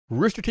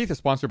Rooster Teeth is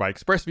sponsored by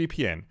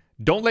ExpressVPN.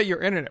 Don't let your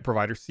internet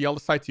provider see all the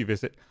sites you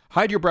visit.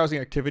 Hide your browsing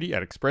activity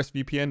at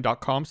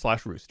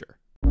expressvpn.com/rooster.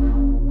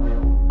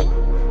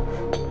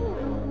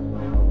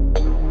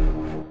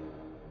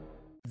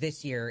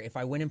 This year, if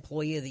I win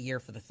Employee of the Year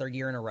for the third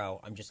year in a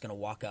row, I'm just going to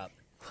walk up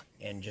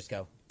and just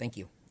go, thank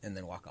you, and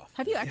then walk off.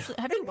 Have you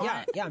won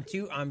it? Yeah,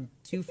 I'm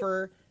two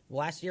for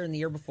last year and the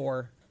year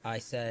before. I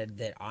said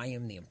that I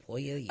am the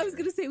Employee of the Year. I was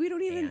going to say,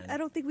 I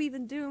don't think we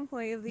even do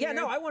Employee of the Year. Yeah,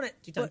 no, I won it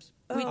 2 times.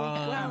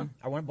 Wow.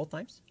 I won it both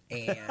times,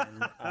 and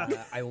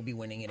I will be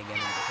winning it again in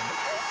December.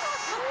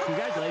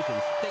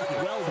 Congratulations. Thank you.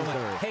 Well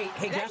deserved.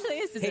 Hey, It Jeff. actually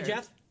is Hey, deserved.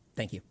 Jeff.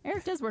 Thank you.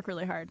 Eric does work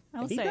really hard.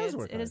 I will He say does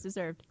work it is hard.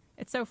 deserved.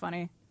 It's so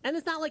funny. And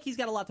it's not like he's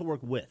got a lot to work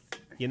with,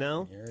 you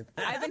know?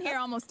 I've been here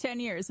almost 10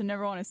 years and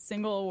never won a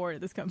single award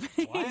at this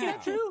company. Wow. Is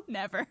that true?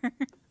 Never.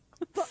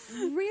 But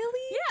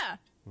really? Yeah.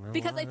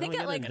 Because I think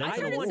really I got an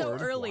started so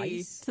award early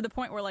twice. to the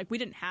point where we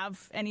didn't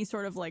have any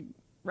sort of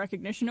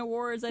recognition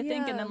awards, I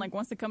think. Yeah. And then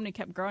once the company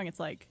kept growing, it's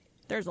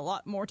there's a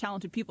lot more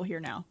talented people here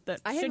now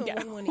that I should haven't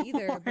get won one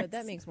either, but awards.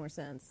 that makes more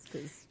sense.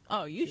 Cause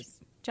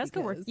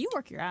Jessica, because- you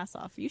work your ass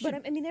off. You should.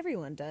 But I mean,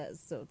 everyone does,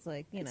 so it's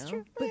you know.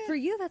 true. But for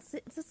you, it's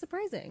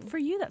surprising. For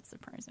you, that's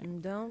surprising.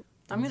 Don't.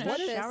 I'm going sweat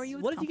to this. shower you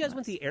with What if you guys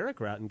went compliments. the Eric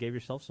route and gave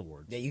yourselves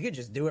awards? Yeah, you could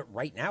just do it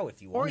right now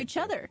if you want. Or each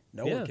other.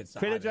 No one could stop.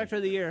 Creative Director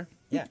of the Year.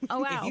 Yeah. Oh,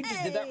 wow. If you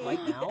just did that right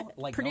now,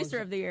 Producer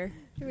of the year.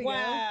 Here we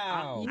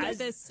Wow. You got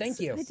this. Thank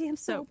you. go. The damn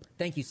So, soap.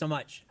 Thank you so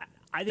much.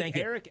 I think Thank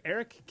you.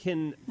 Eric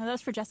can no, that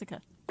was for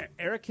Jessica.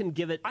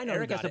 give it. I know who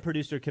Eric got as the it.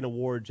 producer can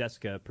award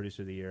Jessica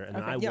Producer of the Year, and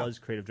then Okay. I Yeah. was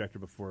creative director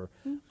before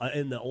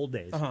in the old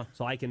days,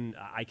 so I can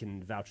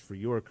vouch for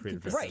your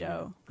creative director. Right.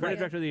 Bestow. Creative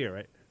director of the year,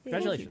 right?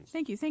 Congratulations.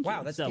 Thank you.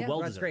 Wow, that's, So, well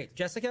that's deserved. great.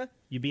 Jessica?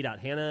 You beat out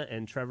Hannah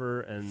and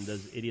Trevor and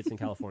those idiots in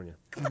California.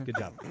 Good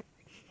job.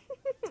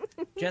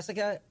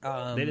 Jessica,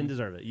 They didn't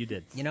deserve it. You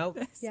did. you know,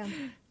 Yeah.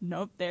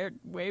 Nope, they're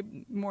way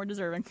more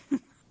deserving.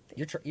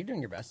 you're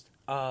doing your best.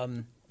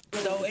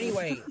 So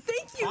anyway,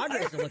 Thank you.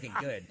 Padres are looking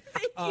good.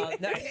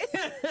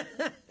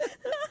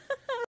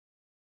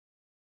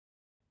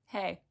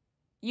 Hey,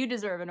 you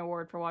deserve an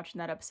award for watching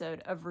that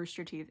episode of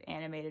Rooster Teeth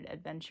Animated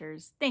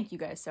Adventures. Thank you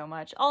guys so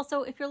much.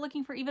 Also, if you're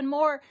looking for even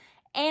more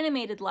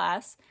animated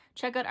laughs,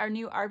 check out our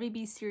new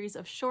RBB series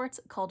of shorts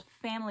called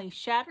Family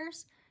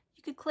Shatters.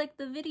 You could click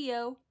the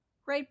video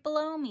right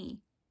below me.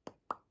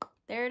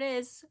 There it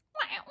is.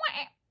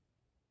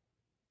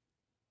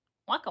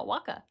 Waka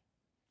waka.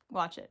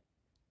 Watch it.